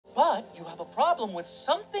But you have a problem with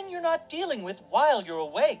something you're not dealing with while you're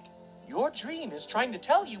awake. Your dream is trying to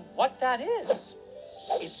tell you what that is.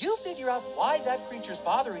 If you figure out why that creature's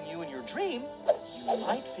bothering you in your dream, you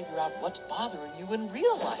might figure out what's bothering you in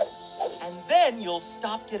real life. And then you'll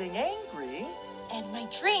stop getting angry. And my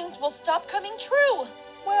dreams will stop coming true.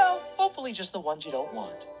 Well, hopefully just the ones you don't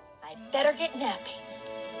want. I better get napping.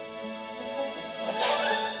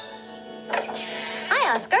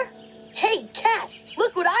 Hi, Oscar. Hey, Cat,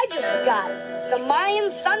 look what I just got. The Mayan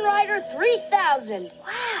Sunrider 3000.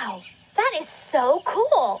 Wow, that is so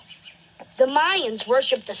cool. The Mayans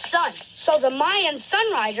worship the sun, so the Mayan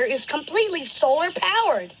Sunrider is completely solar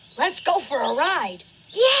powered. Let's go for a ride.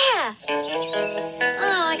 Yeah.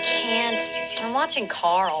 Oh, I can't. I'm watching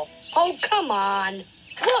Karl. Oh, come on.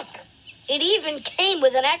 Look, it even came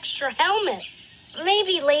with an extra helmet.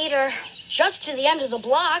 Maybe later. Just to the end of the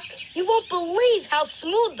block. You won't believe how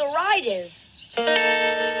smooth the ride is.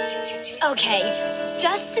 Okay,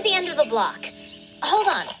 just to the end of the block. Hold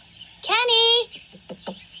on. Kenny!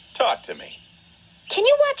 Talk to me. Can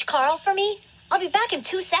you watch Karl for me? I'll be back in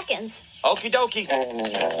 2 seconds. Okie dokie.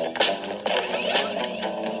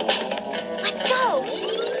 Let's go.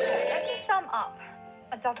 Let me sum up.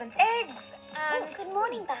 A dozen eggs and... Oh, good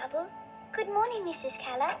morning, Babble. Good morning, Mrs.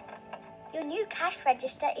 Keller. Your new cash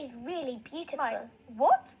register is really beautiful.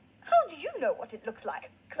 What? How do you know what it looks like?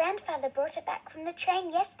 Grandfather brought it back from the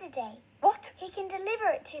train yesterday. What? He can deliver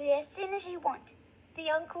it to you as soon as you want. The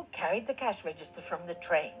uncle carried the cash register from the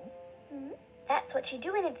train. That's what you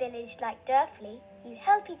do in a village like Durfley. You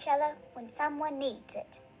help each other when someone needs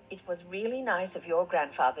it. It was really nice of your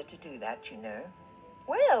grandfather to do that, you know.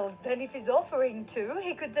 Well, then if he's offering to,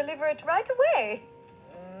 he could deliver it right away.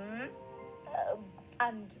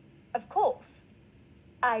 And, of course,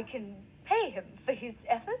 I can pay him for his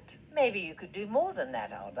effort. Maybe you could do more than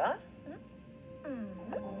that, Alda.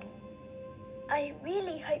 I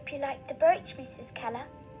really hope you like the brooch, Mrs. Keller.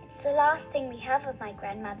 It's the last thing we have of my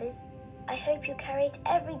grandmother's. I hope you carry it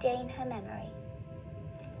every day in her memory.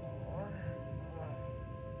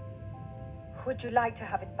 Would you like to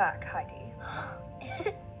have it back, Heidi?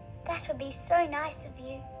 That would be so nice of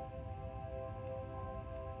you.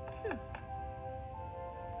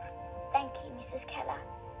 Thank you, Mrs. Keller.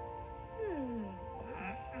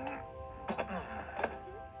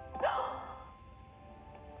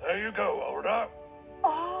 There you go, Alda.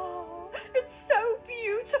 Oh, it's so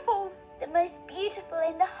beautiful. The most beautiful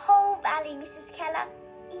in the whole valley, Mrs. Keller.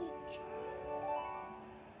 Eat.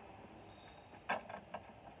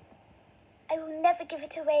 I will never give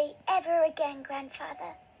it away ever again,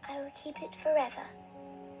 Grandfather. I will keep it forever.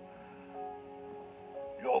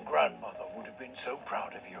 Your grandmother would have been so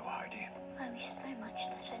proud of you, Heidi. I wish so much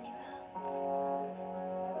that I knew her.